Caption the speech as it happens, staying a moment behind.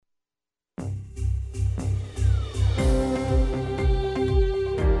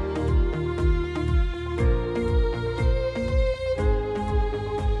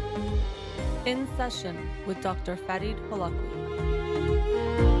Session with Dr. Farid Holakwi.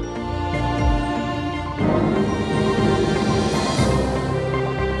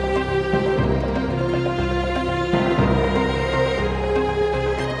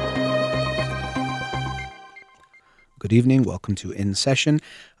 Good evening. Welcome to In Session.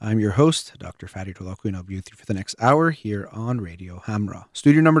 I'm your host, Dr. Farid Holakwi, and I'll be with you for the next hour here on Radio Hamra.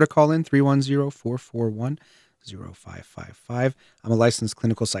 Studio number to call in, 310-441-0555. I'm a licensed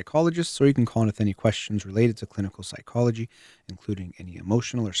clinical psychologist, so you can call in with any questions related to clinical psychology, including any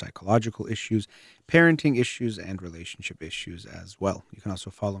emotional or psychological issues, parenting issues, and relationship issues as well. You can also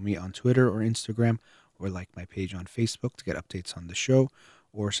follow me on Twitter or Instagram, or like my page on Facebook to get updates on the show,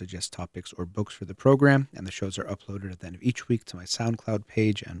 or suggest topics or books for the program, and the shows are uploaded at the end of each week to my SoundCloud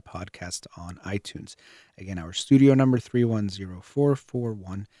page and podcast on iTunes. Again, our studio number,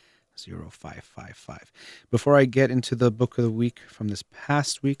 310-441-0555. Before I get into the book of the week from this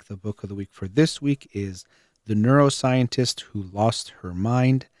past week, the book of the week for this week is The Neuroscientist Who Lost Her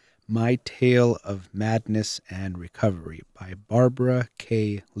Mind, My Tale of Madness and Recovery by Barbara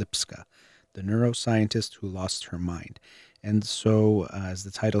K. Lipska, The Neuroscientist Who Lost Her Mind. And so, as the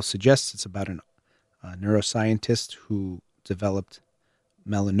title suggests, it's about a neuroscientist who developed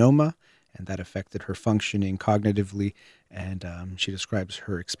melanoma, and that affected her functioning cognitively. And she describes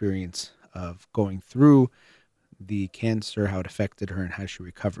her experience of going through the cancer, how it affected her, and how she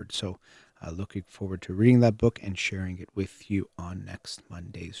recovered. So, looking forward to reading that book and sharing it with you on next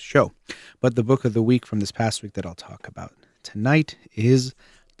Monday's show. But the book of the week from this past week that I'll talk about tonight is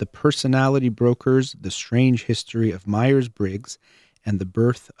The Personality Brokers, The Strange History of Myers-Briggs and the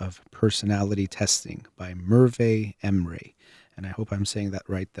Birth of Personality Testing by Merve Emre. And I hope I'm saying that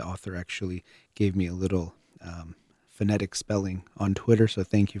right. The author actually gave me a little phonetic spelling on Twitter, so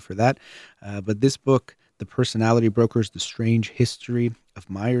thank you for that. But this book, The Personality Brokers, The Strange History of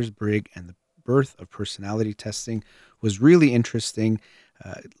Myers-Briggs and the Birth of Personality Testing, was really interesting,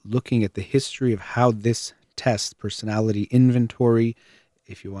 looking at the history of how this test, personality inventory,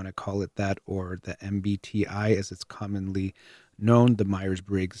 if you want to call it that, or the MBTI as it's commonly known, the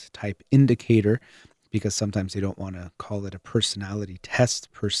Myers-Briggs Type Indicator, because sometimes they don't want to call it a personality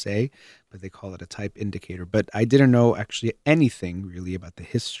test per se, but they call it a type indicator. But I didn't know actually anything really about the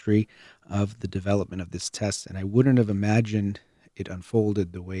history of the development of this test, and I wouldn't have imagined it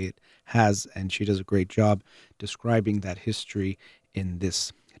unfolded the way it has, and she does a great job describing that history in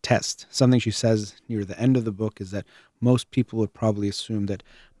this test. Something she says near the end of the book is that most people would probably assume that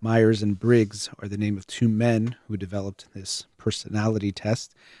Myers and Briggs are the name of two men who developed this personality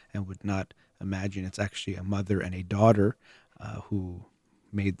test, and would not imagine it's actually a mother and a daughter who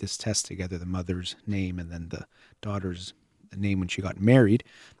made this test together, the mother's name and then the daughter's name when she got married,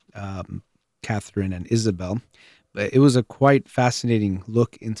 Catherine and Isabel. But it was a quite fascinating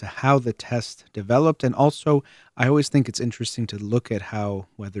look into how the test developed. And also, I always think it's interesting to look at how,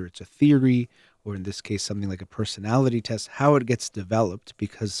 whether it's a theory or in this case, something like a personality test, how it gets developed.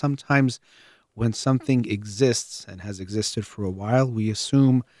 Because sometimes when something exists and has existed for a while, we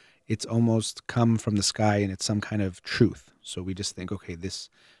assume it's almost come from the sky and it's some kind of truth. So we just think, okay, this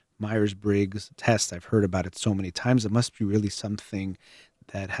Myers-Briggs test, I've heard about it so many times, it must be really something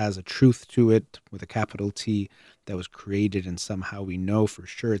that has a truth to it with a capital T, that was created, and somehow we know for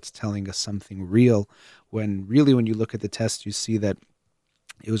sure it's telling us something real, when really when you look at the test, you see that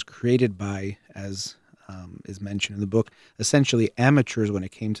it was created by, as is mentioned in the book, essentially amateurs when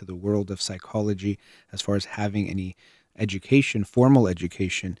it came to the world of psychology as far as having any education, formal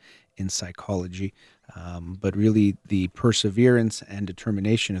education in psychology, but really the perseverance and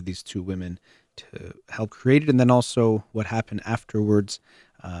determination of these two women to help create it, and then also what happened afterwards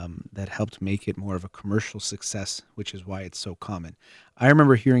that helped make it more of a commercial success, which is why it's so common. I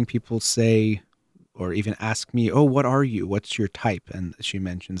remember hearing people say, or even ask me, oh, what are you? What's your type? And she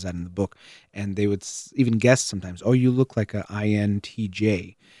mentions that in the book. And they would even guess sometimes, oh, you look like a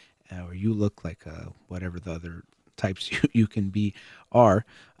INTJ, or you look like a whatever the other types you can be are,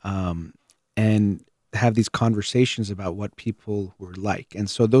 and have these conversations about what people were like. And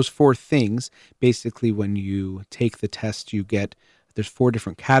so those four things, basically when you take the test, there's four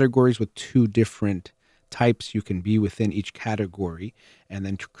different categories with two different types you can be within each category. And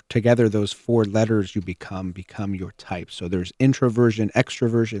then together those four letters you become your type. So there's introversion,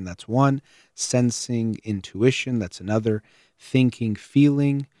 extroversion, that's one. Sensing, intuition, that's another. Thinking,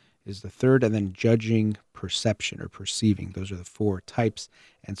 feeling is the third. And then judging, perception or perceiving. Those are the four types.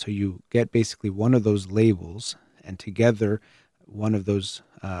 And so you get basically one of those labels, and together one of those,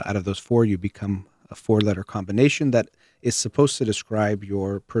 out of those four, you become a four-letter combination that is supposed to describe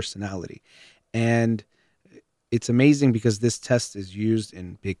your personality. And it's amazing because this test is used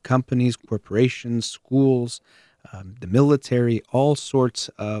in big companies, corporations, schools, the military, all sorts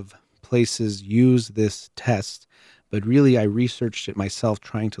of places use this test. But really, I researched it myself,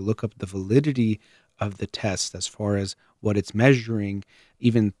 trying to look up the validity of the test as far as what it's measuring,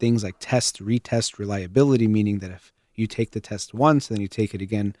 even things like retest reliability, meaning that if you take the test once, then you take it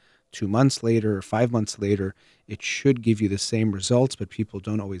again 2 months later or 5 months later, it should give you the same results, but people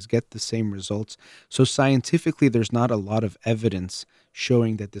don't always get the same results. So scientifically, there's not a lot of evidence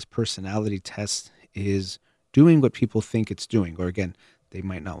showing that this personality test is doing what people think it's doing. Or again, they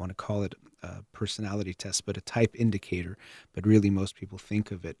might not want to call it a personality test, but a type indicator. But really, most people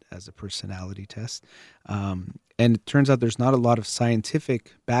think of it as a personality test. And it turns out there's not a lot of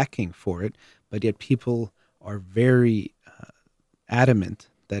scientific backing for it, but yet people are very adamant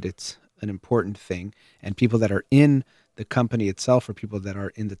that it's an important thing. And people that are in the company itself, or people that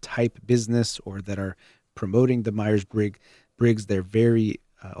are in the type business or that are promoting the Myers-Briggs, they're very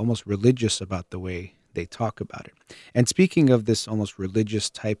almost religious about the way they talk about it. And speaking of this almost religious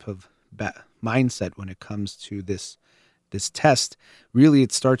type of mindset when it comes to this test, really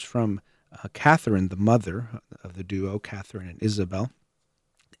it starts from Catherine, the mother of the duo, Catherine and Isabel.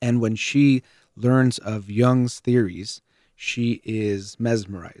 And when she learns of Jung's theories, she is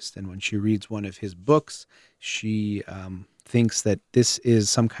mesmerized. And when she reads one of his books, she thinks that this is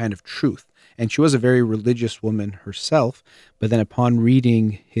some kind of truth. And she was a very religious woman herself, but then upon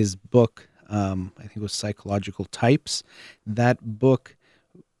reading his book, I think it was Psychological Types, that book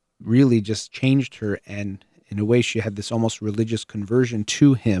really just changed her, and in a way she had this almost religious conversion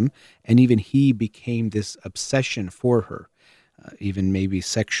to him, and even he became this obsession for her, even maybe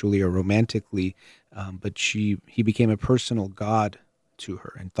sexually or romantically, but he became a personal god to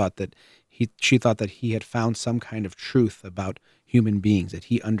her, and she thought that he had found some kind of truth about human beings, that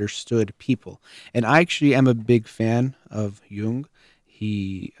he understood people. And I actually am a big fan of Jung.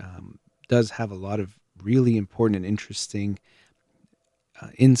 He does have a lot of really important and interesting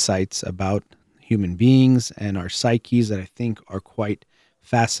insights about human beings and our psyches that I think are quite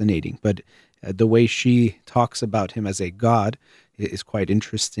fascinating. But the way she talks about him as a god is quite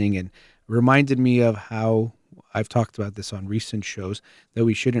interesting, and reminded me of how I've talked about this on recent shows, that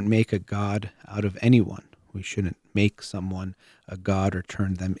we shouldn't make a god out of anyone. We shouldn't make someone a god or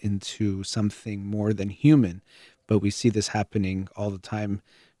turn them into something more than human. But we see this happening all the time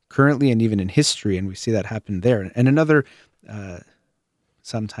currently and even in history, and we see that happen there. And another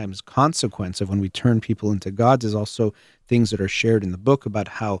sometimes consequence of when we turn people into gods is also things that are shared in the book about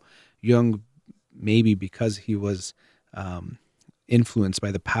how Jung, maybe because he was influenced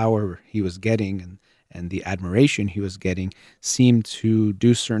by the power he was getting and the admiration he was getting, seemed to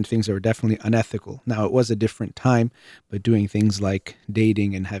do certain things that were definitely unethical. Now, it was a different time, but doing things like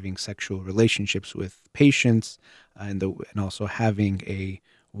dating and having sexual relationships with patients, and also having a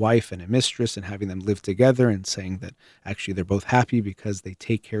wife and a mistress and having them live together, and saying that actually they're both happy because they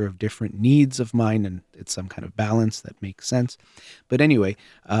take care of different needs of mine, and it's some kind of balance that makes sense. But anyway,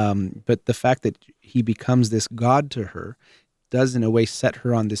 but the fact that he becomes this god to her does in a way set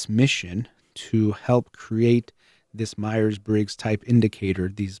her on this mission to help create this Myers-Briggs type indicator,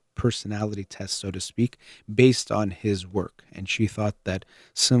 these personality tests, so to speak, based on his work. And she thought that,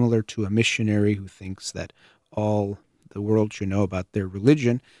 similar to a missionary who thinks that all the world should know about their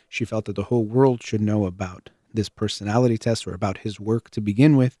religion, she felt that the whole world should know about this personality test, or about his work to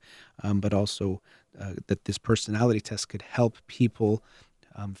begin with, but also that this personality test could help people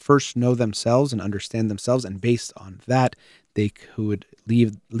first know themselves and understand themselves, and based on that, they could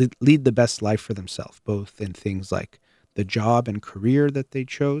lead the best life for themselves, both in things like the job and career that they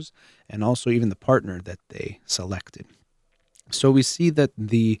chose, and also even the partner that they selected. So we see that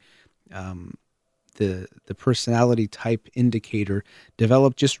the personality type indicator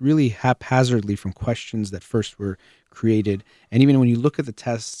developed just really haphazardly from questions that first were created. And even when you look at the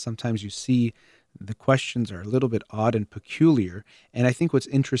tests, sometimes you see the questions are a little bit odd and peculiar. And I think what's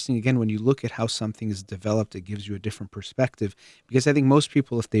interesting, again, when you look at how something is developed, it gives you a different perspective. Because I think most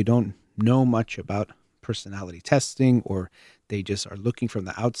people, if they don't know much about personality testing, or they just are looking from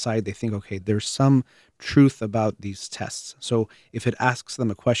the outside, they think, okay, there's some truth about these tests. So if it asks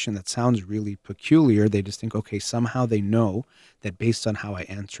them a question that sounds really peculiar, they just think, okay, somehow they know that based on how I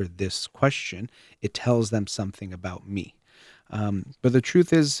answered this question, it tells them something about me. But the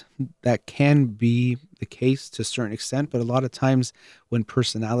truth is that can be the case to a certain extent, but a lot of times when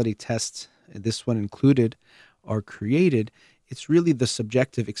personality tests, this one included, are created, it's really the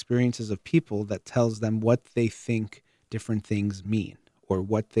subjective experiences of people that tells them what they think different things mean, or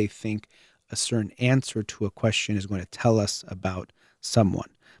what they think a certain answer to a question is going to tell us about someone,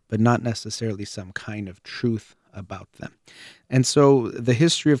 but not necessarily some kind of truth about them. And so the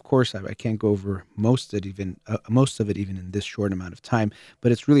history, of course, I can't go over most of it even in this short amount of time,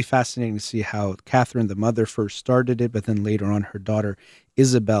 but it's really fascinating to see how Catherine, the mother, first started it, but then later on her daughter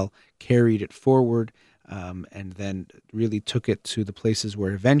Isabel carried it forward, and then really took it to the places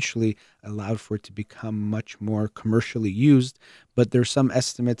where eventually allowed for it to become much more commercially used. But there's some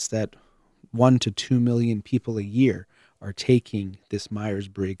estimates that 1 to 2 million people a year are taking this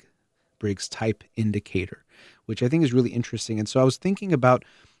Myers-Briggs type indicator, which I think is really interesting. And so I was thinking about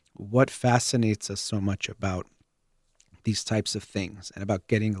what fascinates us so much about these types of things and about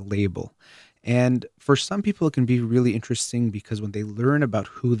getting a label. And for some people, it can be really interesting because when they learn about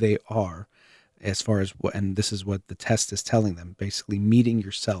who they are, as far as what, and this is what the test is telling them, basically meeting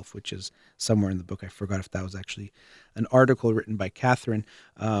yourself, which is somewhere in the book. I forgot if that was actually an article written by Catherine.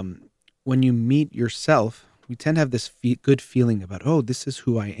 When you meet yourself, we tend to have this good feeling about, oh, this is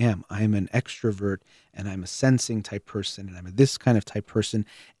who I am. I'm an extrovert and I'm a sensing type person and I'm a this kind of type person.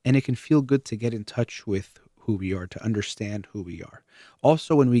 And it can feel good to get in touch with who we are, to understand who we are.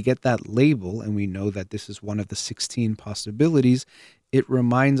 Also, when we get that label and we know that this is one of the 16 possibilities, it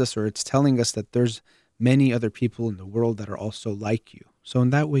reminds us, or it's telling us, that there's many other people in the world that are also like you. So in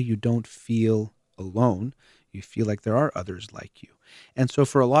that way, you don't feel alone. You feel like there are others like you. And so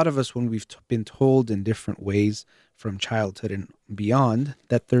for a lot of us, when we've been told in different ways from childhood and beyond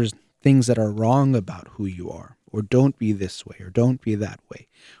that there's things that are wrong about who you are, or don't be this way, or don't be that way,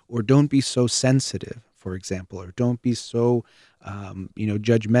 or don't be so sensitive, for example, or don't be so,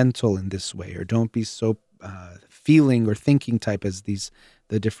 judgmental in this way, or don't be so feeling or thinking type as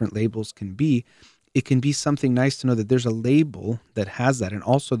the different labels can be. It can be something nice to know that there's a label that has that. And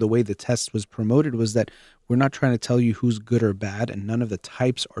also the way the test was promoted was that we're not trying to tell you who's good or bad, and none of the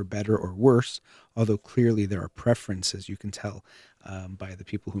types are better or worse, although clearly there are preferences, you can tell by the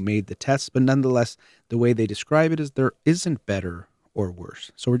people who made the test. But nonetheless, the way they describe it is there isn't better or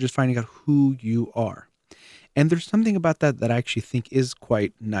worse. So we're just finding out who you are. And there's something about that I actually think is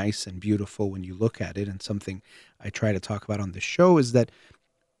quite nice and beautiful when you look at it. And something I try to talk about on the show is that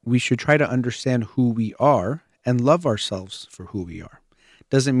we should try to understand who we are and love ourselves for who we are.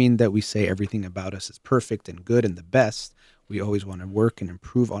 Doesn't mean that we say everything about us is perfect and good and the best. We always want to work and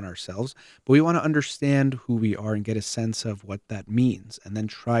improve on ourselves, but we want to understand who we are and get a sense of what that means, and then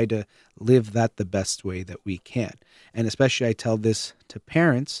try to live that the best way that we can. And especially I tell this to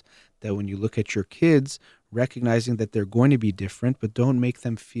parents, that when you look at your kids, recognizing that they're going to be different, but don't make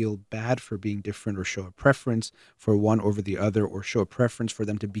them feel bad for being different, or show a preference for one over the other, or show a preference for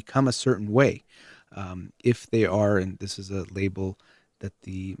them to become a certain way. If they are, and this is a label that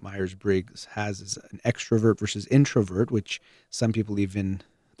the Myers-Briggs has, is an extrovert versus introvert, which some people even,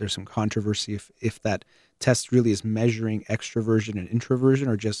 there's some controversy if that test really is measuring extroversion and introversion,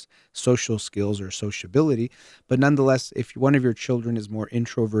 or just social skills or sociability. But nonetheless, if one of your children is more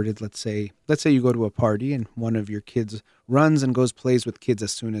introverted, let's say you go to a party and one of your kids runs and plays with kids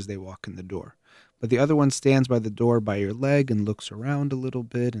as soon as they walk in the door, but the other one stands by the door by your leg and looks around a little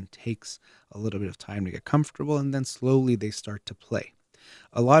bit and takes a little bit of time to get comfortable, and then slowly they start to play.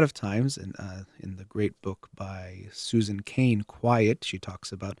 A lot of times, in the great book by Susan Cain, Quiet, she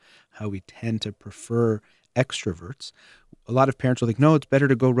talks about how we tend to prefer extroverts. A lot of parents will think, no, it's better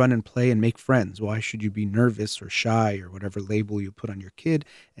to go run and play and make friends. Why should you be nervous or shy or whatever label you put on your kid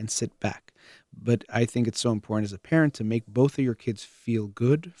and sit back? But I think it's so important as a parent to make both of your kids feel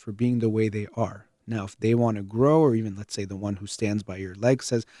good for being the way they are. Now, if they want to grow, or even let's say the one who stands by your leg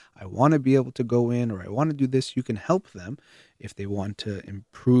says, I want to be able to go in, or I want to do this, you can help them if they want to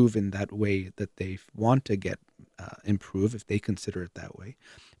improve in that way that they want to get improve, if they consider it that way.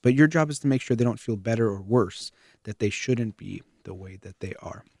 But your job is to make sure they don't feel better or worse, that they shouldn't be the way that they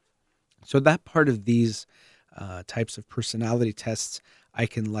are. So that part of these types of personality tests, I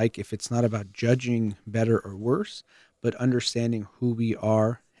can like if it's not about judging better or worse, but understanding who we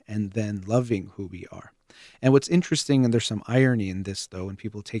are and then loving who we are. And what's interesting, and there's some irony in this though, when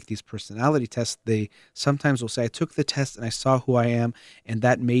people take these personality tests, they sometimes will say, I took the test and I saw who I am, and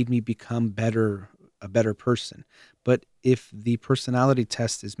that made me become a better person. But if the personality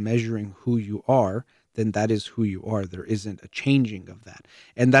test is measuring who you are, then that is who you are. There isn't a changing of that.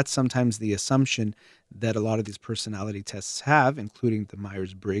 And that's sometimes the assumption that a lot of these personality tests have, including the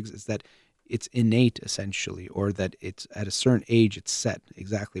Myers-Briggs, is that it's innate essentially, or that it's at a certain age it's set.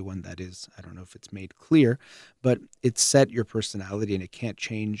 Exactly when that is, I don't know if it's made clear, but it's set, your personality, and it can't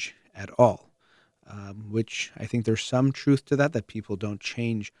change at all. Which I think there's some truth to that people don't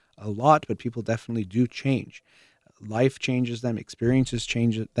change a lot, but people definitely do change. Life changes them, experiences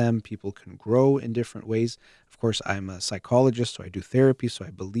change them, people can grow in different ways. Of course, I'm a psychologist, so I do therapy, so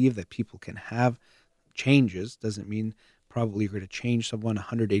I believe that people can have changes. Doesn't mean probably you're going to change someone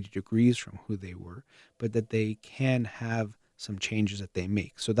 180 degrees from who they were, but that they can have some changes that they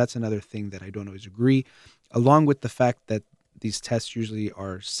make. So that's another thing that I don't always agree, along with the fact that these tests usually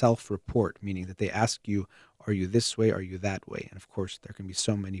are self-report, meaning that they ask you, are you this way? Are you that way? And of course, there can be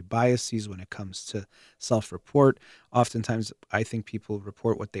so many biases when it comes to self-report. Oftentimes, I think people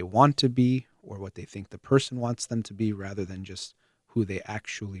report what they want to be or what they think the person wants them to be rather than just who they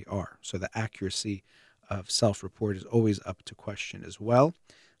actually are. So the accuracy of self-report is always up to question as well.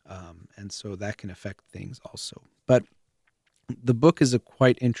 And so that can affect things also. But the book is a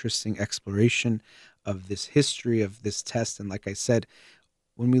quite interesting exploration of this history of this test. And like I said,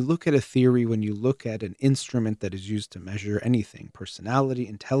 when we look at a theory, when you look at an instrument that is used to measure anything, personality,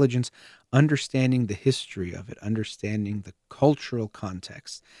 intelligence, understanding the history of it, understanding the cultural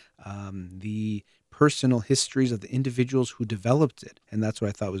context, the personal histories of the individuals who developed it, and that's what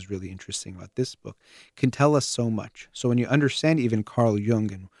I thought was really interesting about this book, can tell us so much. So when you understand even Carl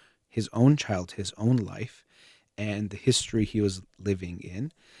Jung and his own childhood, his own life, and the history he was living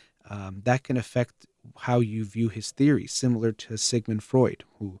in, that can affect how you view his theories, similar to Sigmund Freud,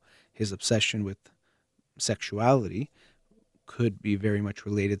 who his obsession with sexuality could be very much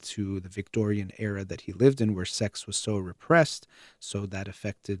related to the Victorian era that he lived in, where sex was so repressed, so that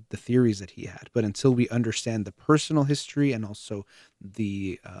affected the theories that he had. But until we understand the personal history and also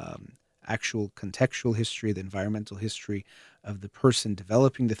the actual contextual history, the environmental history of the person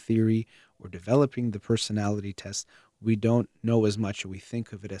developing the theory or developing the personality test, we don't know as much, or we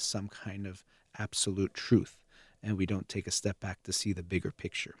think of it as some kind of absolute truth, and we don't take a step back to see the bigger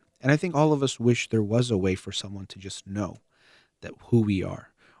picture. And I think all of us wish there was a way for someone to just know that who we are.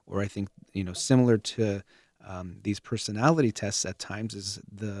 Or I think, similar to these personality tests at times is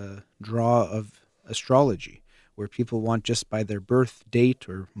the draw of astrology, where people want just by their birth date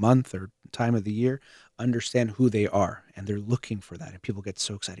or month or time of the year understand who they are, and they're looking for that, and people get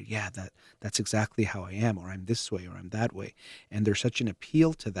so excited. Yeah, that's exactly how I am, or I'm this way, or I'm that way, and there's such an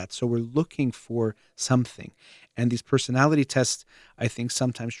appeal to that. So we're looking for something, and these personality tests, I think,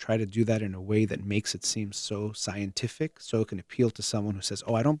 sometimes try to do that in a way that makes it seem so scientific, so it can appeal to someone who says,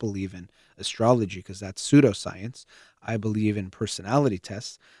 oh, I don't believe in astrology because that's pseudoscience. I believe in personality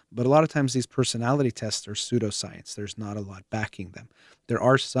tests. But a lot of times these personality tests are pseudoscience. There's not a lot backing them. There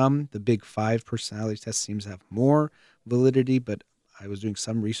are some, the big 5 personality tests seems to have more validity, but I was doing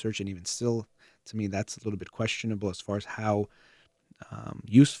some research, and even still, to me, that's a little bit questionable as far as how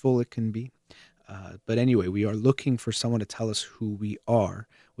useful it can be. But anyway, we are looking for someone to tell us who we are,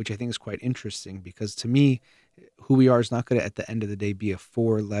 which I think is quite interesting, because to me, who we are is not going to, at the end of the day, be a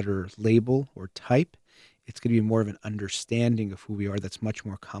 4-letter label or type. It's going to be more of an understanding of who we are that's much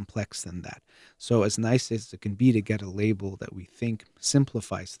more complex than that. So as nice as it can be to get a label that we think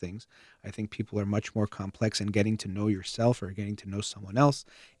simplifies things, I think people are much more complex, and getting to know yourself or getting to know someone else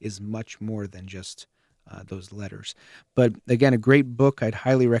is much more than just those letters. But again, a great book. I'd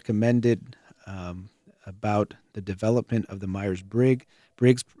highly recommend it, about the development of the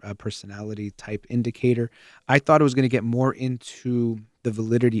Myers-Briggs personality type indicator. I thought it was going to get more into the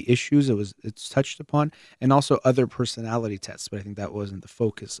validity issues it's touched upon, and also other personality tests, but I think that wasn't the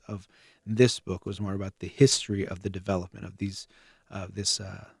focus of this book. It was more about the history of the development of this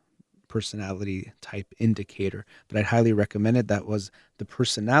personality type indicator. But I'd highly recommend it. That was The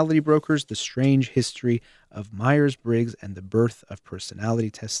Personality Brokers: The Strange History of Myers-Briggs and the Birth of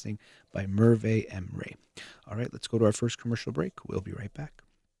Personality Testing by Merve M. Ray. All right, let's go to our first commercial break. We'll be right back.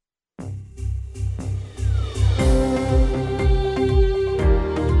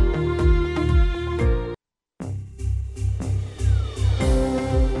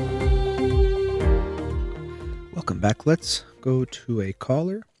 Welcome back. Let's go to a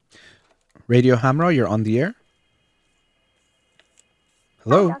caller. Radio Hamra, you're on the air.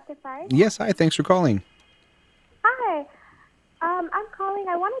 Hello. Hi, Dr. Farid. Yes, hi. Thanks for calling. Hi. I'm calling.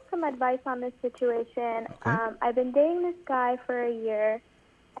 I wanted some advice on this situation. Okay. I've been dating this guy for a year,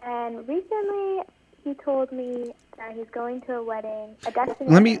 and recently he told me that he's going to a wedding, a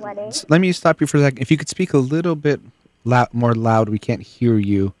destination wedding. Let me stop you for a second. If you could speak a little bit more loud, we can't hear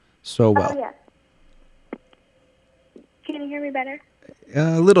you so well. Oh, yes. Can you hear me better?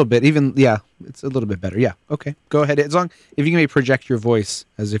 A little bit, it's a little bit better. Yeah, okay, go ahead. As long if you can maybe project your voice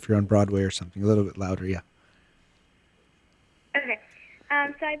as if you're on Broadway or something, a little bit louder. Yeah. Okay.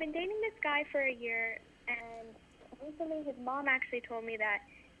 So I've been dating this guy for a year, and recently his mom actually told me that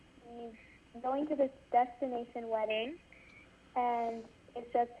he's going to this destination wedding, and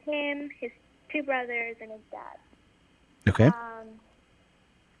it's just him, his 2 brothers, and his dad. Okay.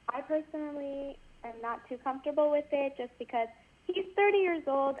 I personally am not too comfortable with it, just because He's 30 years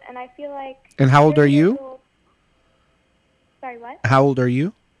old, and I feel like... And how old are 30 years you? old- Sorry, what? How old are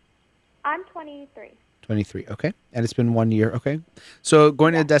you? I'm 23. 23. Okay. And it's been 1 year. Okay. So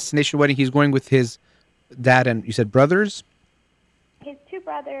going to a Yeah. destination wedding, he's going with his dad and you said brothers His two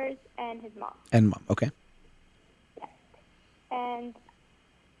brothers and his mom. and mom. Okay. Yes. And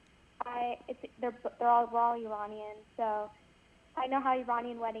we're all Iranian, so I know how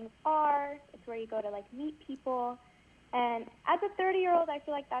Iranian weddings are. It's where you go to like meet people. And as a 30-year-old, I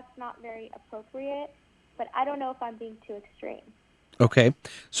feel like that's not very appropriate, but I don't know if I'm being too extreme. Okay.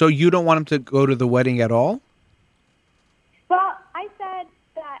 So you don't want him to go to the wedding at all? Well, I said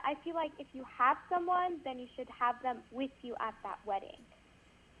that I feel like if you have someone, then you should have them with you at that wedding.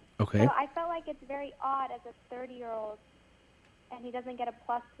 Okay. So I felt like it's very odd as a 30-year-old, and he doesn't get a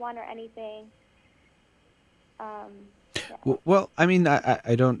 +1 or anything. Yeah. Well, I mean,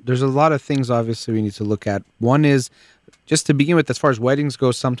 I don't. There's a lot of things obviously we need to look at. One is just to begin with, as far as weddings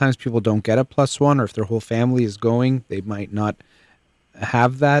go, sometimes people don't get a +1, or if their whole family is going, they might not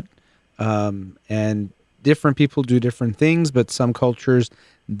have that. And different people do different things, but some cultures,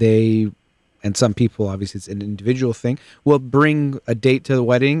 and some people, obviously, it's an individual thing, will bring a date to the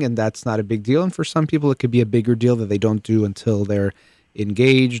wedding, and that's not a big deal. And for some people, it could be a bigger deal that they don't do until they're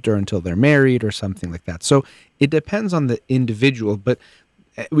engaged or until they're married or something like that. So it depends on the individual, but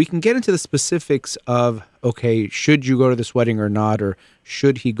we can get into the specifics of, okay, should you go to this wedding or not, or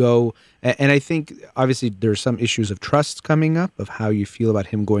should he go? And I think obviously there's some issues of trust coming up of how you feel about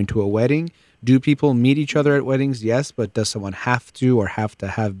him going to a wedding. Do people meet each other at weddings? Yes, but does someone have to, or have to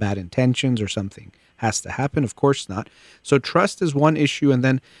have bad intentions, or something has to happen? Of course not. So trust is one issue, and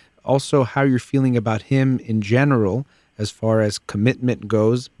then also how you're feeling about him in general as far as commitment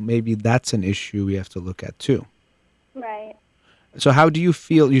goes. Maybe that's an issue we have to look at too. Right. So how do you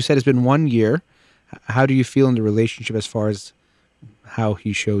feel? You said it's been 1 year. How do you feel in the relationship as far as how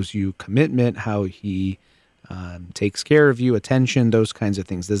he shows you commitment, how he takes care of you, attention, those kinds of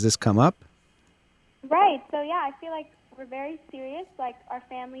things? Does this come up? Right. So yeah, I feel like we're very serious. Like our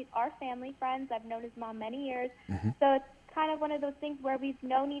families are family friends. I've known his mom many years. So it's kind of one of those things where we've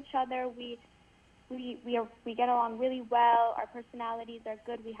known each other. We get along really well. Our personalities are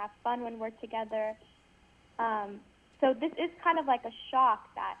good. We have fun when we're together. So this is kind of like a shock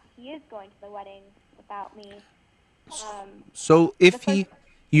that he is going to the wedding without me. So if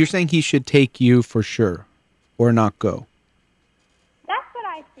you're saying he should take you for sure, or not go? That's what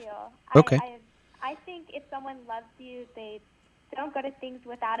I feel. Okay. I think if someone loves you, they don't go to things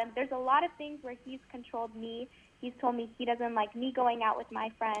without him. There's a lot of things where he's controlled me. He's told me he doesn't like me going out with my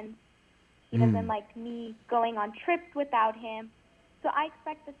friends. He doesn't like me going on trips without him. So I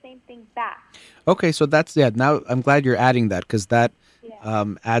expect the same thing back. Okay, so that's, now I'm glad you're adding that, because that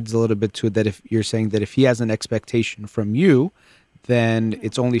adds a little bit to it, that if you're saying that if he has an expectation from you, then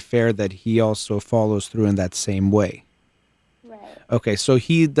it's only fair that he also follows through in that same way. Right. Okay, so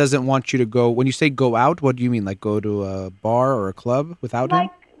he doesn't want you to go. When you say go out, what do you mean? Like go to a bar or a club without him?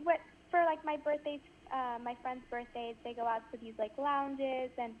 For like my birthdays, my friends' birthdays, they go out to these like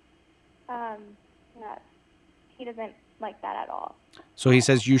lounges, and he doesn't like that at all. So he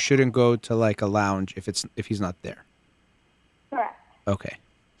says you shouldn't go to like a lounge if he's not there. Correct. Okay.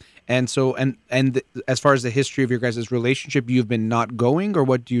 And so as far as the history of your guys' relationship, you've been not going, or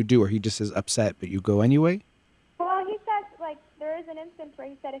what do you do? Or he just is upset but you go anyway? Well, he says like there is an instance where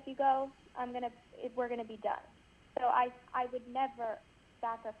he said if you go, we're gonna be done. So I would never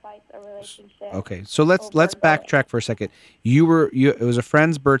sacrifice a relationship. Okay. So let's backtrack for a second. It was a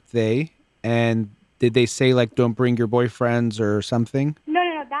friend's birthday, and did they say like don't bring your boyfriends or something? No.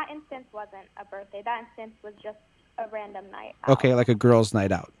 That instance wasn't a birthday. That instance was just a random night out. Okay, like a girls'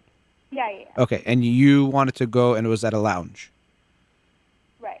 night out. Yeah. Okay, and you wanted to go, and it was at a lounge.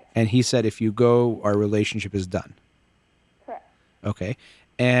 Right. And he said, if you go, our relationship is done. Correct. Okay.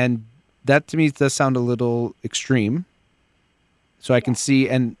 And that to me does sound a little extreme. So I can see,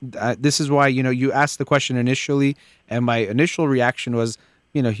 and this is why, you asked the question initially, and my initial reaction was,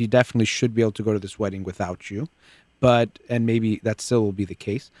 he definitely should be able to go to this wedding without you. And maybe that still will be the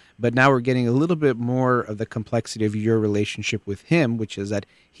case. But now we're getting a little bit more of the complexity of your relationship with him, which is that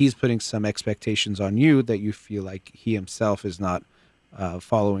he's putting some expectations on you that you feel like he himself is not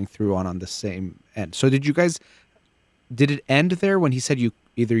following through on the same end. So did it end there when he said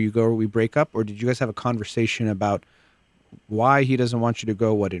either you go or we break up, or did you guys have a conversation about why he doesn't want you to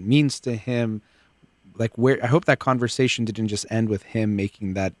go, what it means to him? Like I hope that conversation didn't just end with him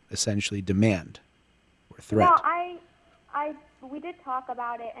making that essentially demand or threat. No, we did talk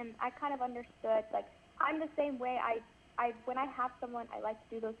about it, and I kind of understood. Like I'm the same way. When I have someone, I like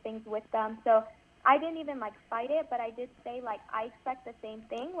to do those things with them. So I didn't even like fight it, but I did say like I expect the same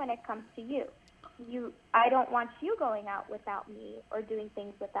thing when it comes to you. I don't want you going out without me or doing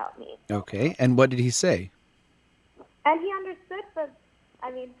things without me. Okay. And what did he say? And he understood, but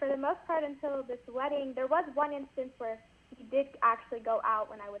I mean, for the most part, until this wedding, there was one instance where he did actually go out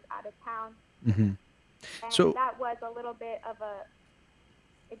when I was out of town. Mm-hmm. And So that was a little bit of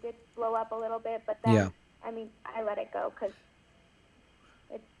it did blow up a little bit, but then, yeah. I mean, I let it go because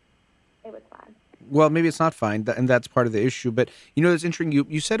it was fine. Well, maybe it's not fine, and that's part of the issue. But, it's interesting.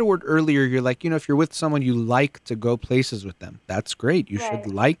 You said a word earlier. You're like, if you're with someone, you like to go places with them. That's great. You should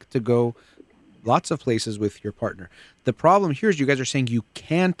like to go lots of places with your partner. The problem here is you guys are saying you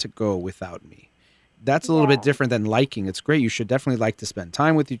can't go without me. That's a little bit different than liking. It's great. You should definitely like to spend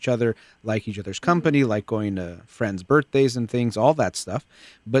time with each other, like each other's company, like going to friends' birthdays and things, all that stuff.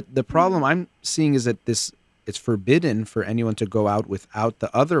 But the problem I'm seeing is that it's forbidden for anyone to go out without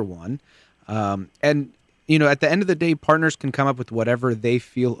the other one. And, at the end of the day, partners can come up with whatever they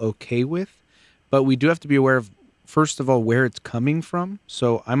feel okay with, but we do have to be aware of, first of all, where it's coming from.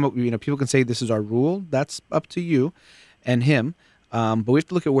 So people can say this is our rule. That's up to you and him. But we have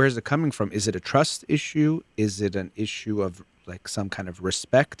to look at where is it coming from. Is it a trust issue? Is it an issue of like some kind of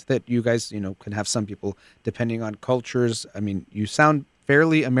respect that you guys, can have? Some people, depending on cultures. I mean, you sound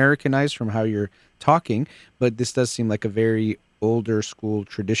fairly Americanized from how you're talking, but this does seem like a very older school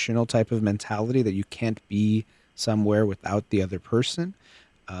traditional type of mentality that you can't be somewhere without the other person.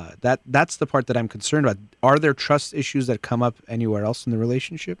 That's the part that I'm concerned about. Are there trust issues that come up anywhere else in the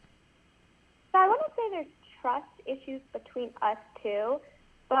relationship? So I wouldn't say there's trust issues between us two,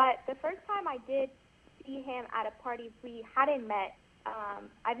 but the first time I did see him at a party, we hadn't met.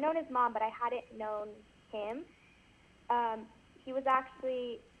 I've known his mom, but I hadn't known him. He was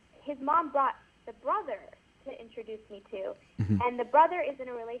actually, his mom brought the brother to introduce me to. Mm-hmm. And the brother is in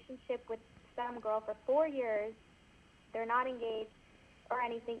a relationship with some girl for 4 years. They're not engaged or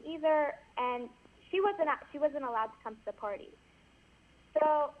anything either, and she wasn't allowed to come to the party.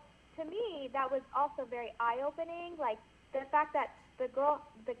 So to me, that was also very eye-opening. Like the fact that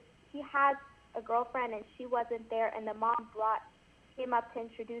he has a girlfriend and she wasn't there, and the mom brought him up to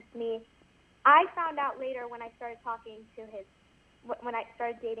introduce me. I found out later when I started when I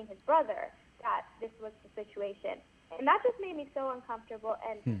started dating his brother, that this was the situation. And that just made me so uncomfortable.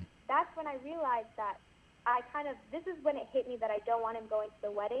 And that's when I realized that this is when it hit me that I don't want him going to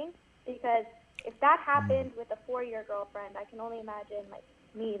the wedding, because if that happened with a 4-year girlfriend, I can only imagine like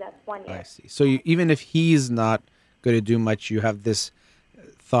me, that's 1 year. I see. So even if he's not going to do much, you have this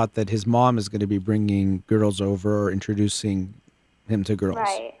thought that his mom is going to be bringing girls over or introducing him to girls.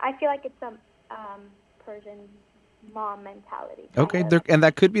 Right. I feel like it's some Persian mom mentality. Okay, and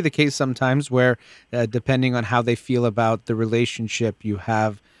that could be the case sometimes where, depending on how they feel about the relationship you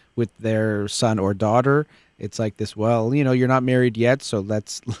have with their son or daughter, it's like this, well, you're not married yet, so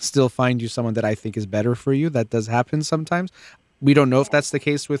let's still find you someone that I think is better for you. That does happen sometimes. We don't know if that's the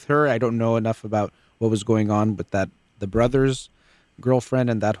case with her. I don't know enough about what was going on with the brother's girlfriend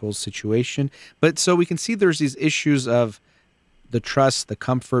and that whole situation. But so we can see there's these issues of the trust, the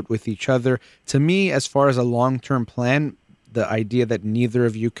comfort with each other. To me, as far as a long-term plan, the idea that neither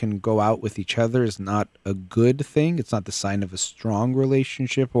of you can go out with each other is not a good thing. It's not the sign of a strong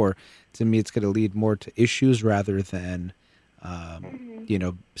relationship, or to me, it's going to lead more to issues rather than,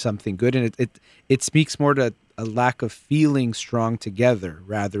 something good. And it speaks more to a lack of feeling strong together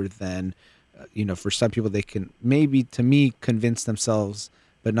rather than, for some people, they can maybe, to me, convince themselves,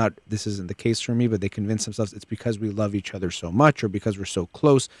 but this isn't the case for me, but they convince themselves it's because we love each other so much or because we're so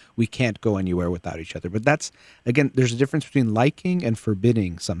close, we can't go anywhere without each other. But that's, again, there's a difference between liking and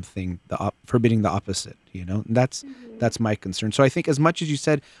forbidding something, forbidding the opposite, and that's my concern. So I think as much as you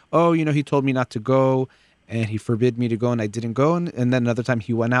said, he told me not to go and he forbid me to go and I didn't go, and then another time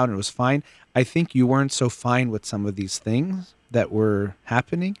he went out and it was fine, I think you weren't so fine with some of these things that were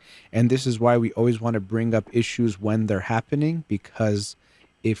happening. And this is why we always want to bring up issues when they're happening, because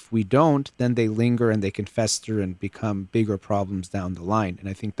if we don't, then they linger and they can fester and become bigger problems down the line. And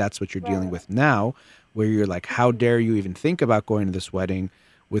I think that's what you're dealing with now, where you're like, how dare you even think about going to this wedding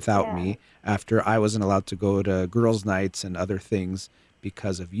without me after I wasn't allowed to go to girls' nights and other things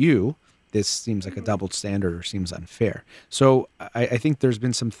because of you? This seems like a double standard or seems unfair. So I think there's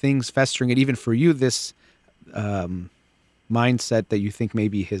been some things festering. And even for you, this mindset that you think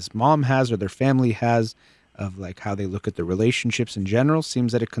maybe his mom has or their family has, of like how they look at the relationships in general,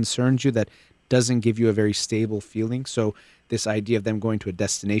 seems that it concerns you, that doesn't give you a very stable feeling. So this idea of them going to a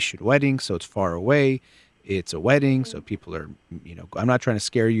destination wedding, so it's far away, it's a wedding, so people are, I'm not trying to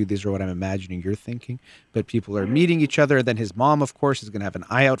scare you, these are what I'm imagining you're thinking, but people are meeting each other. Then his mom, of course, is going to have an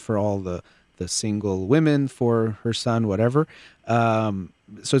eye out for all the the single women for her son, whatever.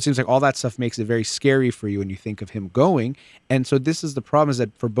 So it seems like all that stuff makes it very scary for you when you think of him going. And so this is the problem, is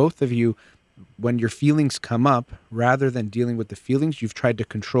that for both of you, when your feelings come up, rather than dealing with the feelings, you've tried to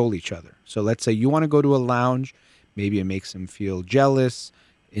control each other. So let's say you want to go to a lounge, maybe it makes him feel jealous,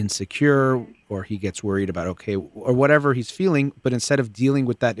 insecure, or he gets worried about, okay, or whatever he's feeling. But instead of dealing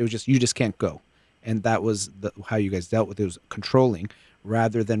with that, it was just, you just can't go. And that was how you guys dealt with it, was controlling,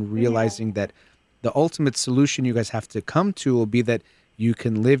 rather than realizing that the ultimate solution you guys have to come to will be that you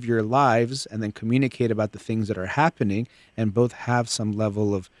can live your lives and then communicate about the things that are happening and both have some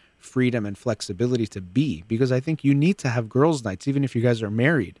level of freedom and flexibility to be. Because I think you need to have girls' nights, even if you guys are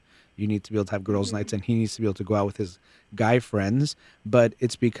married. You need to be able to have girls' nights, and he needs to be able to go out with his guy friends. But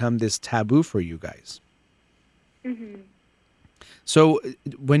it's become this taboo for you guys. So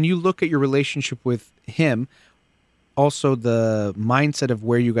when you look at your relationship with him, also the mindset of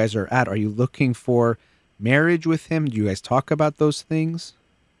where you guys are at, are you looking for marriage with him? Do you guys talk about those things?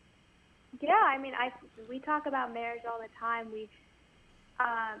 Yeah, I mean, we talk about marriage all the time. We,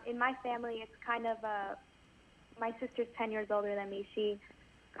 in my family, it's kind of my sister's 10 years older than me. She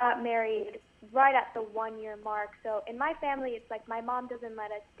got married right at the 1 year mark. So in my family, it's like my mom doesn't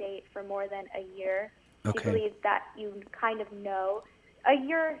let us date for more than a year. She believes that you kind of know a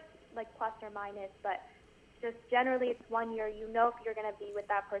year, like plus or minus, but just generally it's 1 year. You know if you're going to be with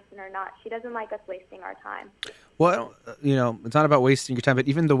that person or not. She doesn't like us wasting our time. Well, it's not about wasting your time, but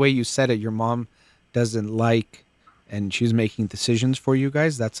even the way you said it, your mom doesn't like, and she's making decisions for you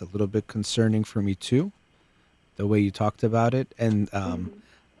guys. That's a little bit concerning for me too, the way you talked about it. And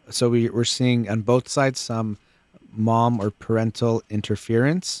so we're seeing on both sides some mom or parental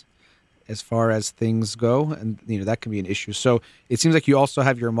interference as far as things go, and that can be an issue. So it seems like you also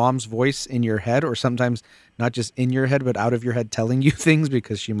have your mom's voice in your head, or sometimes not just in your head but out of your head, telling you things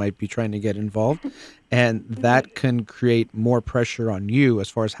because she might be trying to get involved, and that can create more pressure on you as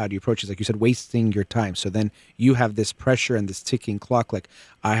far as how do you approach it. Like you said, wasting your time. So then you have this pressure and this ticking clock, like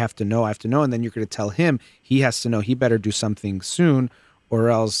I have to know, and then you're going to tell him he has to know, he better do something soon, or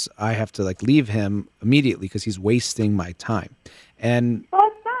else I have to like leave him immediately because he's wasting my time. And well,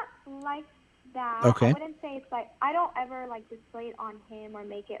 it's not like that. Okay. I wouldn't say it's like, I don't ever like display it on him or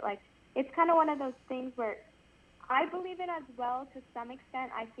make it like, it's kind of one of those things where I believe it as well to some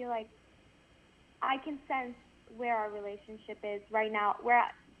extent. I feel like I can sense where our relationship is right now. We're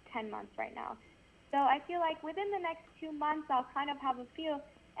at 10 months right now. So I feel like within the next 2 months, I'll kind of have a feel.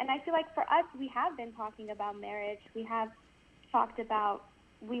 And I feel like for us, we have been talking about marriage. We have talked about,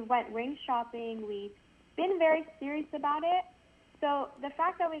 we went ring shopping. We've been very serious about it. So the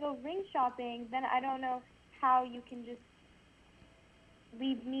fact that we go ring shopping, then I don't know how you can just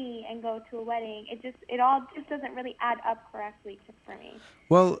leave me and go to a wedding. It all just doesn't really add up correctly for me.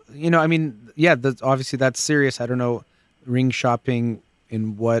 Well, I mean, yeah, obviously that's serious. I don't know ring shopping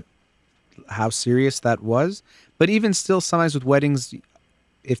in how serious that was. But even still, sometimes with weddings,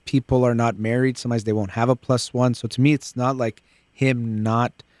 if people are not married, sometimes they won't have a +1. So to me, it's not like him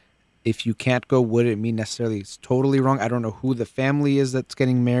not, if you can't go, would it mean necessarily it's totally wrong? I don't know who the family is that's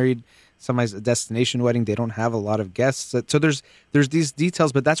getting married. Sometimes a destination wedding, they don't have a lot of guests. So there's these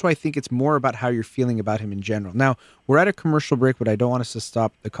details, but that's why I think it's more about how you're feeling about him in general. Now, we're at a commercial break, but I don't want us to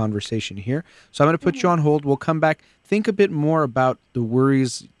stop the conversation here. So I'm going to put you on hold. We'll come back. Think a bit more about the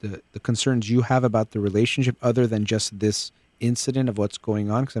worries, the concerns you have about the relationship other than just this incident of what's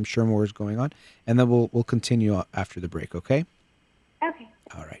going on, because I'm sure more is going on. And then we'll continue after the break, okay? Okay.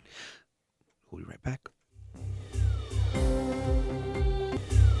 All right. We'll be right back.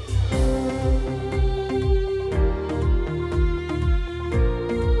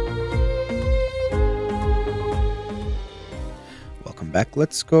 Welcome back.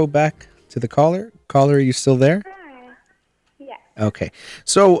 Let's go back to the caller. Caller, are you still there? Hi. Yeah. Okay.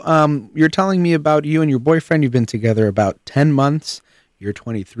 So you're telling me about you and your boyfriend. You've been together about 10 months. You're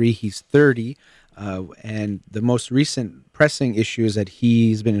 23. He's 30. And the most recent pressing issue is that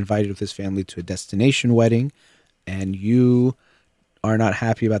he's been invited with his family to a destination wedding, and you are not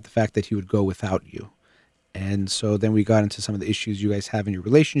happy about the fact that he would go without you. And so then we got into some of the issues you guys have in your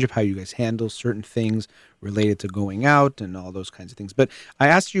relationship, how you guys handle certain things related to going out and all those kinds of things. But I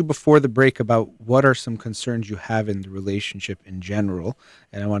asked you before the break about what are some concerns you have in the relationship in general,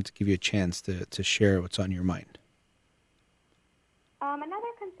 and I wanted to give you a chance to share what's on your mind.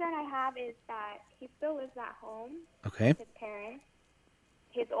 Another concern I have is that he still lives at home Okay. with his parents.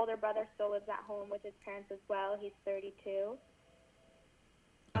 His older brother still lives at home with his parents as well. He's 32.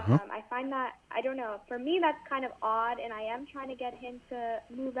 I find that, I don't know, for me that's kind of odd, and I am trying to get him to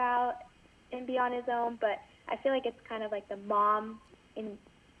move out and be on his own, but I feel like it's kind of like the mom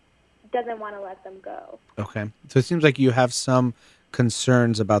doesn't want to let them go. Okay. So it seems like you have some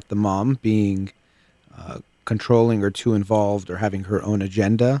concerns about the mom being controlling or too involved or having her own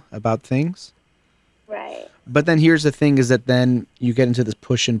agenda about things. Right. But then here's the thing is that then you get into this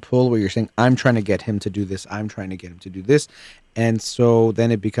push and pull where you're saying, I'm trying to get him to do this. I'm trying to get him to do this. And so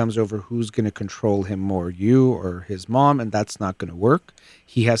then it becomes over who's going to control him more, you or his mom. And that's not going to work.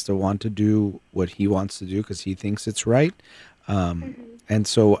 He has to want to do what he wants to do because he thinks it's right. And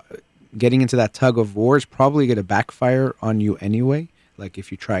so getting into that tug of war is probably going to backfire on you anyway. Like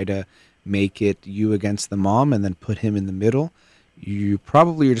if you try to make it you against the mom and then put him in the middle, you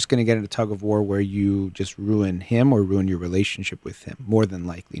probably are just going to get in a tug of war where you just ruin him or ruin your relationship with him, more than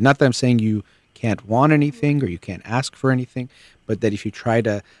likely. Not that I'm saying you can't want anything or you can't ask for anything, but that if you try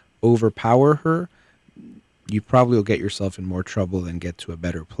to overpower her, you probably will get yourself in more trouble than get to a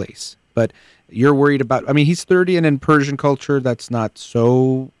better place. But you're worried about, I mean, he's 30 and in Persian culture, that's not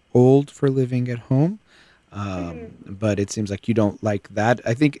so old for living at home. But it seems like you don't like that.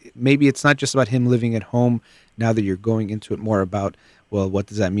 I think maybe it's not just about him living at home now that you're going into it more about, well, what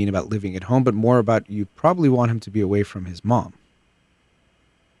does that mean about living at home, but more about you probably want him to be away from his mom.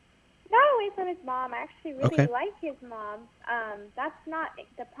 Not away from his mom. I actually really Okay. like his mom. That's not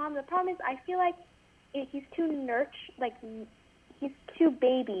the problem. The problem is I feel like he's too he's too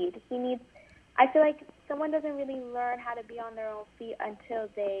babied. I feel like someone doesn't really learn how to be on their own feet until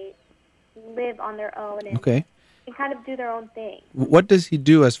they live on their own and Okay. can kind of do their own thing. What does he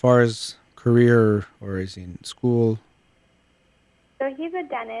do as far as career, or is he in school? So he's a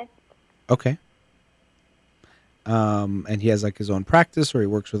dentist. Okay. And he has like his own practice or he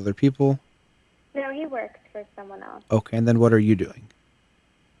works with other people? No, he works for someone else. Okay. And then what are you doing?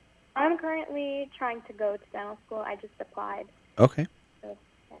 I'm currently trying to go to dental school. I just applied. Okay. So,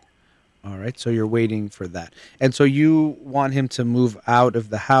 yeah. All right. So you're waiting for that. And so you want him to move out of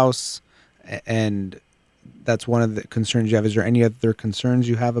the house, and that's one of the concerns you have. Is there any other concerns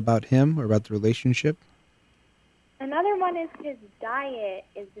you have about him or about the relationship? Another one is his diet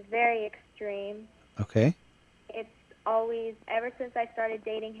is very extreme. Okay. It's always, ever since I started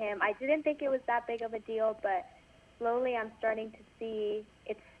dating him, I didn't think it was that big of a deal, but slowly I'm starting to see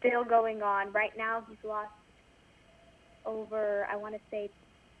it's still going on. Right now he's lost over, I want to say,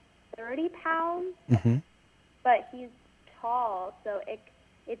 30 pounds, Mm-hmm. but he's tall, so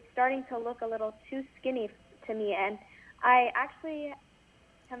it's starting to look a little too skinny to me. And I actually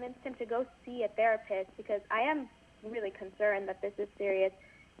convinced him to go see a therapist because I am really concerned that this is serious.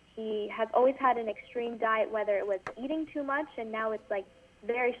 He has always had an extreme diet, whether it was eating too much, and now it's like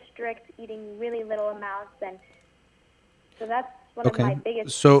very strict, eating really little amounts, and so that's one of my Okay.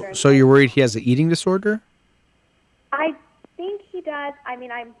 biggest So concerns. you're worried he has an eating disorder? I think he does. I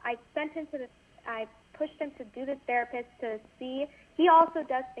mean, I sent him to I pushed him to do this therapist to see. He also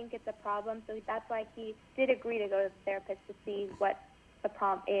does think it's a problem, so that's why he did agree to go to the therapist to see what the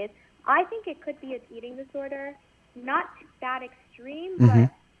problem is. I think it could be an eating disorder, not that extreme, Mhm. but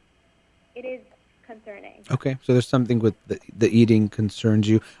it is concerning. Okay. So there's something with the eating concerns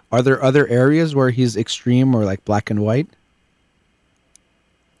you. Are there other areas where he's extreme or like black and white?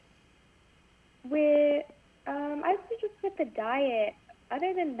 With I would say just with the diet.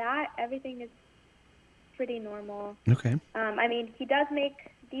 Other than that, everything is pretty normal. Okay. I mean, he does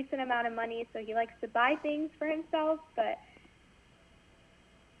make decent amount of money, so he likes to buy things for himself, but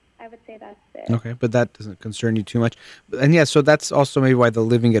I would say that's it. Okay, but that doesn't concern you too much. And yeah, so that's also maybe why the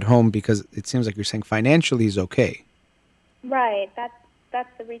living at home, because it seems like you're saying financially he's okay. Right. That's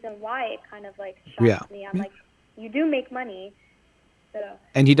the reason why it kind of like shocks Yeah. me. I'm like, you do make money, so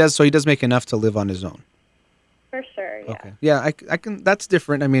And he does make enough to live on his own. for sure, yeah. Okay. Yeah, I can, that's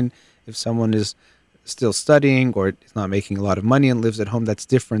different. I mean, if someone is still studying or is not making a lot of money and lives at home, that's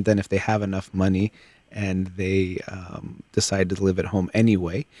different than if they have enough money and they decide to live at home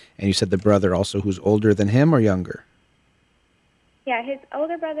anyway. And you said the brother also who's older than him or younger? Yeah, his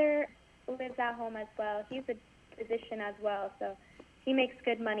older brother lives at home as well. He's a physician as well, so he makes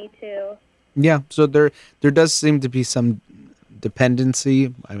good money too. Yeah, so there does seem to be some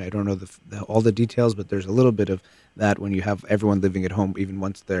dependency. I mean, I don't know all the details, but there's a little bit of that when you have everyone living at home, even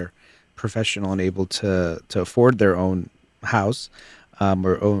once they're professional and able to afford their own house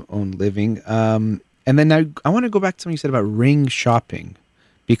or own living. And then now I want to go back to something you said about ring shopping,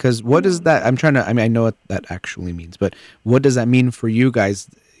 because what is that? I'm trying to. I mean, I know what that actually means, but what does that mean for you guys?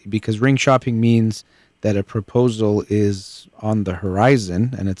 Because ring shopping means that a proposal is on the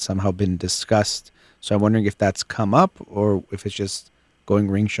horizon and it's somehow been discussed. So I'm wondering if that's come up or if it's just going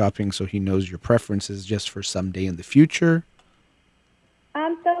ring shopping so he knows your preferences just for someday in the future.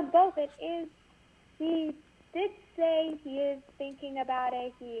 So both. It is. He did say he is thinking about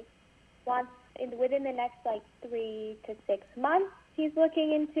it. wants within the next like 3 to 6 months. He's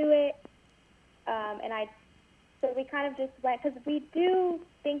looking into it, so we kind of just went because we do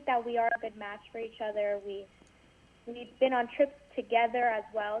think that we are a good match for each other. We've been on trips together as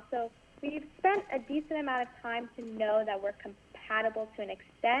well, so we've spent a decent amount of time to know that we're compatible to an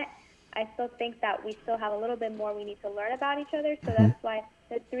extent. I still think that we still have a little bit more we need to learn about each other, so that's why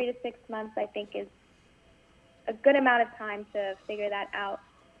the 3 to 6 months I think is a good amount of time to figure that out.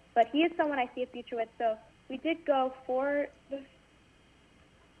 But he is someone I see a future with, so we did go for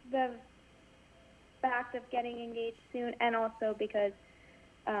the fact of getting engaged soon, and also because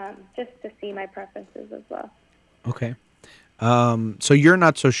just to see my preferences as well. Okay. So you're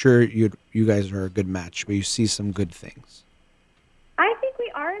not so sure you guys are a good match, but you see some good things. I think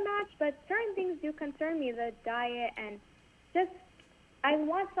we are a match, but certain things do concern me, the diet, and just I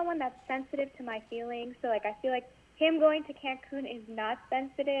want someone that's sensitive to my feelings. So, like, I feel like him going to Cancun is not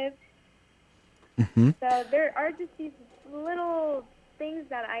sensitive. So there are just these little things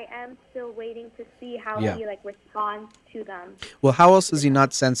that I am still waiting to see how he, like, responds to them. Well, how else is he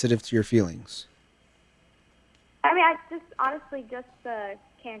not sensitive to your feelings? I mean, honestly, just the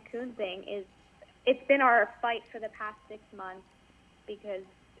Cancun thing it's been our fight for the past 6 months because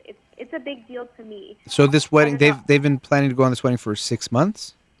it's a big deal to me. So this wedding, they've been planning to go on this wedding for 6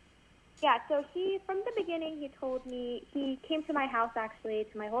 months? Yeah, so from the beginning, he told me, he came to my house, actually,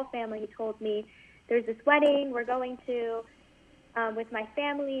 to my whole family. He told me, there's this wedding we're going to with my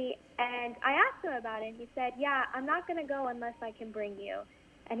family, and I asked him about it, and he said, yeah, I'm not going to go unless I can bring you.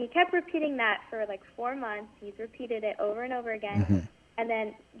 And he kept repeating that for like 4 months. He's repeated it over and over again. And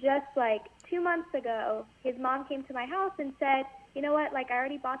then just like 2 months ago, his mom came to my house and said, you know what, like I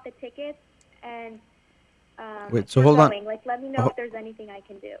already bought the tickets and wait, so hold on. Like, let me know if there's anything I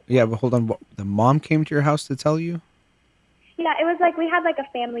can do. Yeah, but hold on. The mom came to your house to tell you? Yeah, it was like we had like a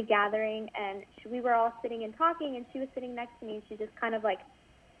family gathering, and we were all sitting and talking, and she was sitting next to me, and she just kind of like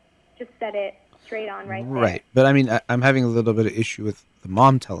just said it straight on right there. Right, but I mean, I'm having a little bit of issue with the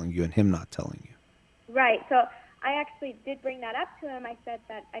mom telling you and him not telling you. Right, so I actually did bring that up to him. I said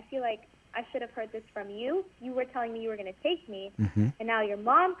that I feel like I should have heard this from you. You were telling me you were going to take me, and now your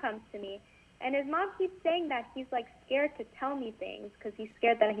mom comes to me. And his mom keeps saying that he's like scared to tell me things because he's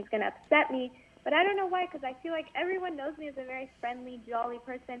scared that he's going to upset me. But I don't know why, because I feel like everyone knows me as a very friendly, jolly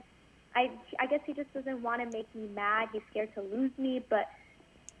person. I guess he just doesn't want to make me mad. He's scared to lose me. But,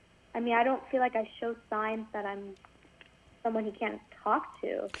 I mean, I don't feel like I show signs that I'm someone he can't talk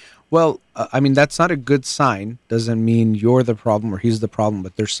to. Well, I mean, that's not a good sign. Doesn't mean you're the problem or he's the problem,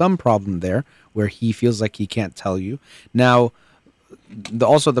 but there's some problem there where he feels like he can't tell you. Now,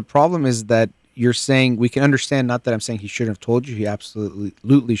 also the problem is that you're saying, we can understand, not that I'm saying he shouldn't have told you, he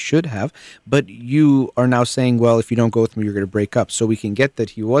absolutely should have, but you are now saying, well, if you don't go with me, you're going to break up. So we can get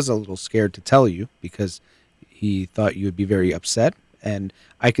that he was a little scared to tell you because he thought you would be very upset. And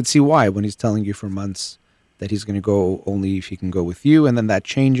I could see why, when he's telling you for months that he's going to go only if he can go with you, and then that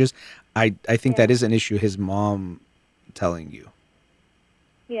changes. I think that is an issue, his mom telling you.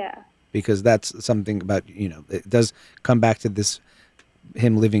 Yeah. Because that's something about, it does come back to this,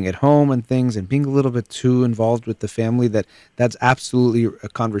 him living at home and things and being a little bit too involved with the family. That's absolutely a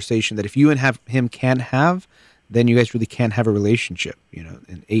conversation that if you and him can't have, then you guys really can't have a relationship.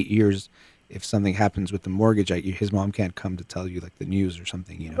 In 8 years, if something happens with the mortgage, his mom can't come to tell you like the news or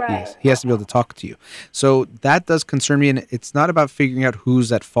something. Right. He has to be able to talk to you. So that does concern me, and it's not about figuring out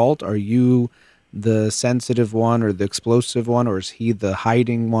who's at fault. Are you the sensitive one or the explosive one, or is he the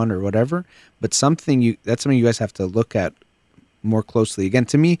hiding one or whatever? But that's something you guys have to look at more closely. Again,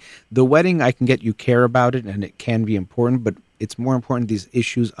 to me, the wedding, I can get you care about it and it can be important, but it's more important these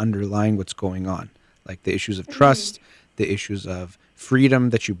issues underlying what's going on, like the issues of trust, the issues of freedom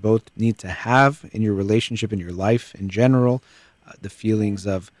that you both need to have in your relationship, in your life in general, the feelings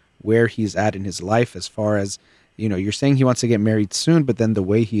of where he's at in his life as far as, you're saying he wants to get married soon, but then the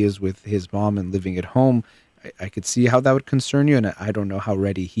way he is with his mom and living at home, I could see how that would concern you, and I don't know how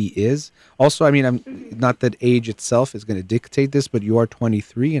ready he is. Also, I mean, I'm not that age itself is going to dictate this, but you are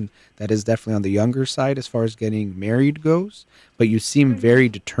 23, and that is definitely on the younger side as far as getting married goes. But you seem very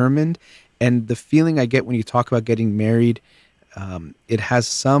determined, and the feeling I get when you talk about getting married, it has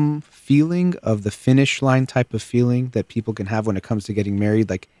some feeling of the finish line type of feeling that people can have when it comes to getting married.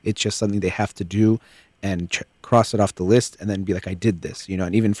 Like it's just something they have to do and cross it off the list, and then be like, I did this,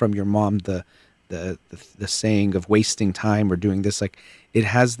 And even from your mom, the saying of wasting time or doing this, like it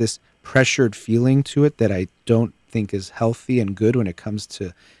has this pressured feeling to it that I don't think is healthy and good when it comes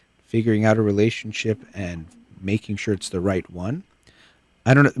to figuring out a relationship and making sure it's the right one.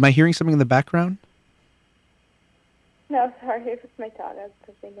 I don't know. Am I hearing something in the background? No, sorry, it was my dog. I was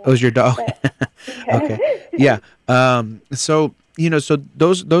pushing it. Oh, it was your dog. But, Okay. Yeah. So so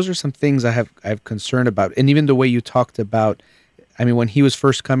those are some things I have concern about, and even the way you talked about. I mean, when he was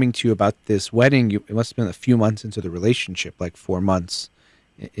first coming to you about this wedding, it must have been a few months into the relationship, like 4 months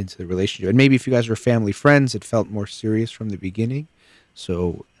into the relationship, and maybe if you guys were family friends, it felt more serious from the beginning.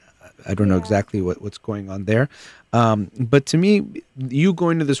 So I don't know Yeah. exactly what's going on there, but to me, you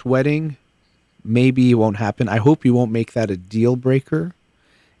going to this wedding, maybe it won't happen. I hope you won't make that a deal breaker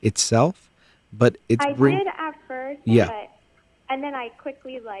itself, but it's I bring did at first, yeah. and then I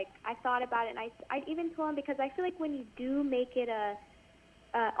quickly, I thought about it, and I even told him, because I feel like when you do make it a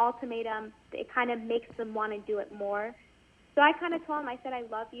ultimatum, it kind of makes them want to do it more. So I kind of told him, I said, I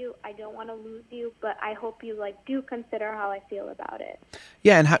love you, I don't want to lose you, but I hope you, do consider how I feel about it.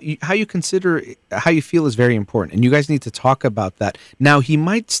 Yeah, and how you consider how you feel is very important, and you guys need to talk about that. Now, he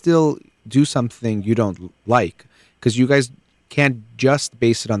might still do something you don't like, because you guys can't just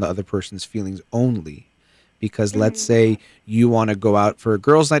base it on the other person's feelings only. Because let's say you want to go out for a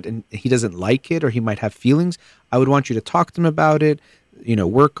girls' night and he doesn't like it, or he might have feelings. I would want you to talk to him about it,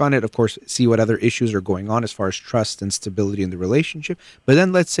 work on it. Of course, see what other issues are going on as far as trust and stability in the relationship. But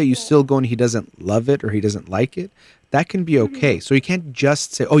then let's say you still go and he doesn't love it or he doesn't like it. That can be okay. So you can't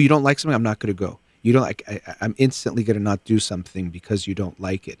just say, "Oh, you don't like something, I'm not going to go." You don't like. I'm instantly going to not do something because you don't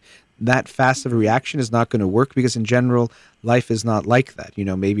like it. That fast of a reaction is not going to work, because in general, life is not like that.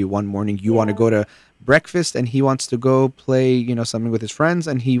 Maybe one morning you want to go to breakfast and he wants to go play, something with his friends,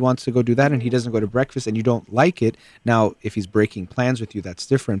 and he wants to go do that and he doesn't go to breakfast and you don't like it. Now, if he's breaking plans with you, that's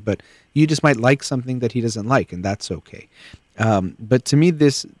different, but you just might like something that he doesn't like, and that's okay. But to me,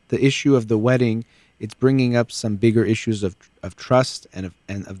 the issue of the wedding, it's bringing up some bigger issues of trust and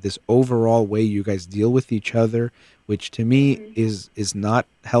of this overall way you guys deal with each other, which to me is not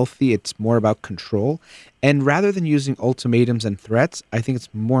healthy. It's more about control. And rather than using ultimatums and threats, I think it's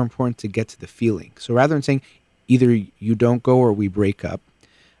more important to get to the feeling. So rather than saying either you don't go or we break up,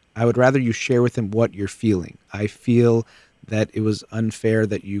 I would rather you share with him what you're feeling. I feel that it was unfair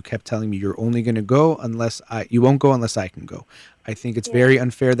that you kept telling me you're only going to go you won't go unless I can go. I think it's very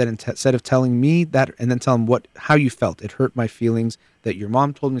unfair that instead of telling me that and then tell him how you felt, it hurt my feelings that your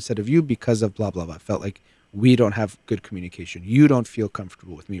mom told me instead of you because of blah, blah, blah. I felt like we don't have good communication. You don't feel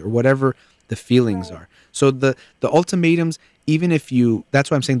comfortable with me, or whatever the feelings are. So the ultimatums, even if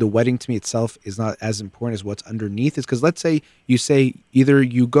that's why I'm saying the wedding to me itself is not as important as what's underneath, is because let's say you say either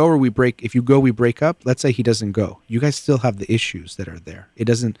you go or we break. If you go, we break up. Let's say he doesn't go. You guys still have the issues that are there. It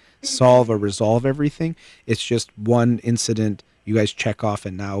doesn't solve or resolve everything. It's just one incident you guys check off,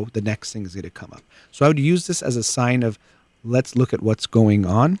 and now the next thing is going to come up. So I would use this as a sign of, let's look at what's going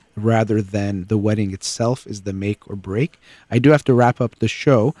on rather than the wedding itself is the make or break. I do have to wrap up the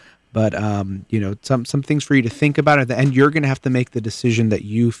show, but some things for you to think about at the end. You're going to have to make the decision that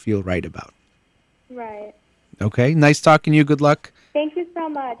you feel right about. Right. Okay. Nice talking to you. Good luck. Thank you so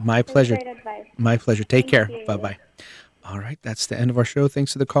much. My pleasure. Great advice. My pleasure. Take care. you. Bye-bye. All right. That's the end of our show.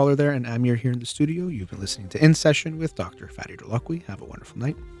 Thanks to the caller there. And Amir here in the studio. You've been listening to In Session with Dr. Farid Holakwi. Have a wonderful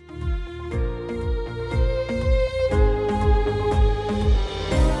night.